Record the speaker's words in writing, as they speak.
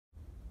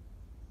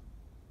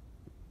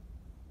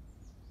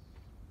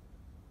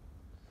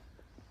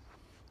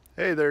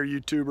Hey there,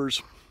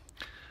 YouTubers.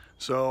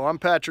 So I'm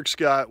Patrick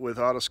Scott with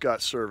Auto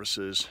Scott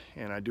Services,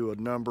 and I do a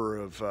number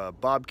of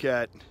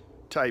Bobcat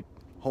type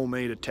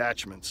homemade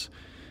attachments.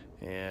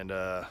 And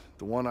the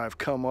one I've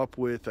come up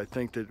with, I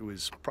think that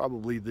was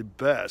probably the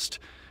best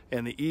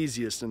and the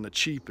easiest and the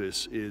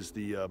cheapest, is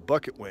the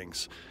bucket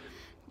wings.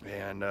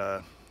 And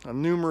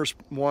numerous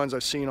ones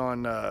I've seen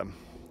on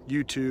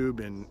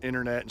YouTube and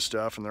internet and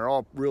stuff, and they're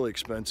all really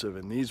expensive,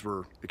 and these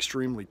were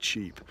extremely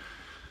cheap.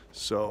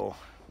 So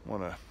I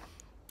want to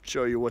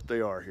show you what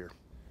they are here.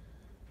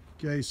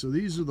 Okay, so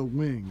these are the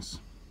wings,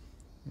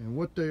 and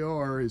what they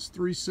are is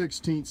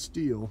 3/16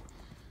 steel.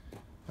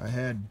 I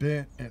had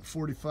bent at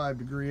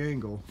 45-degree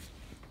angle,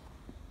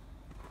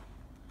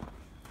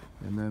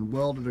 and then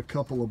welded a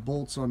couple of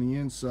bolts on the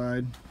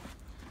inside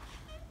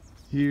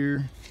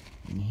here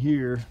and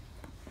here,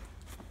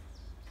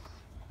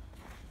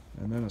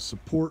 and then a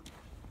support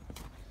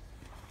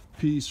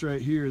piece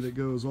right here that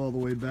goes all the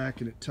way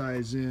back, and it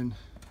ties in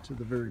to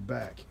the very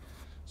back.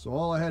 So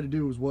all I had to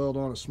do was weld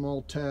on a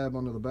small tab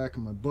onto the back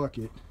of my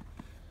bucket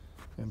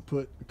and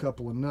put a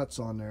couple of nuts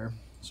on there.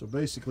 So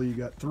basically you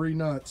got 3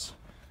 nuts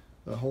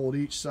that hold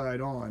each side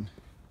on,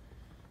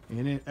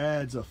 and it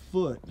adds a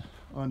foot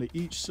onto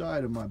each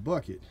side of my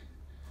bucket.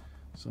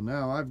 So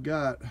now I've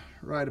got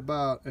right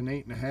about an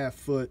 8.5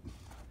 foot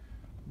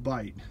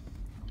bite,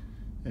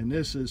 and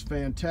this is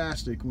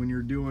fantastic when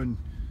you're doing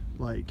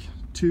like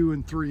 2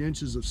 and 3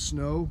 inches of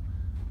snow,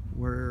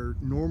 where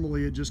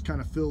normally it just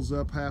kind of fills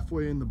up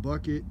halfway in the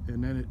bucket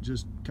and then it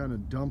just kind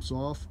of dumps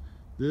off.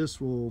 This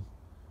will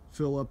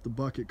fill up the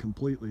bucket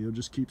completely. You'll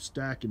just keep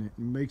stacking it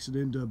and makes it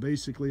into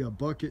basically a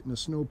bucket and a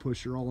snow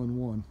pusher all in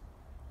one.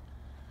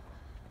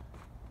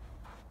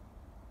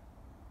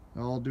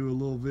 I'll do a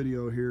little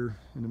video here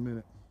in a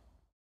minute.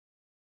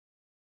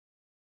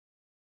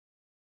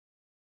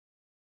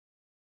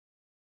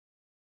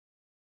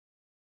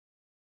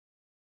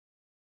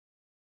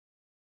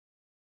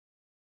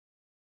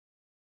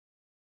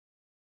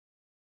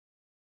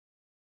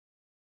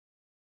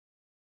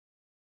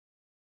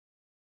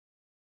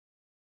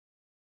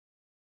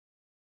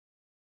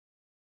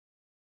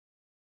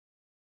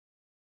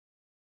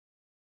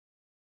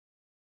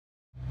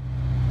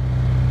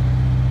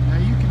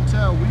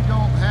 We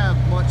don't have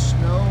much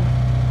snow.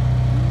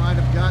 We might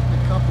have gotten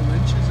a couple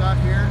inches out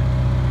here,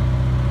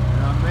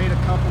 and I've made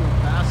a couple of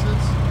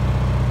passes.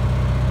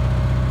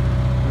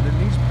 But in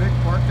these big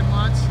parking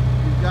lots,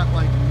 you've got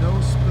like no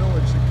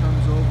spillage that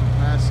comes over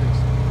passes.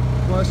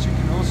 Plus, you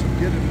can also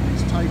get into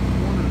these tight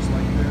corners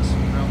like this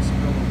without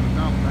spilling,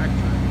 without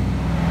backtracking.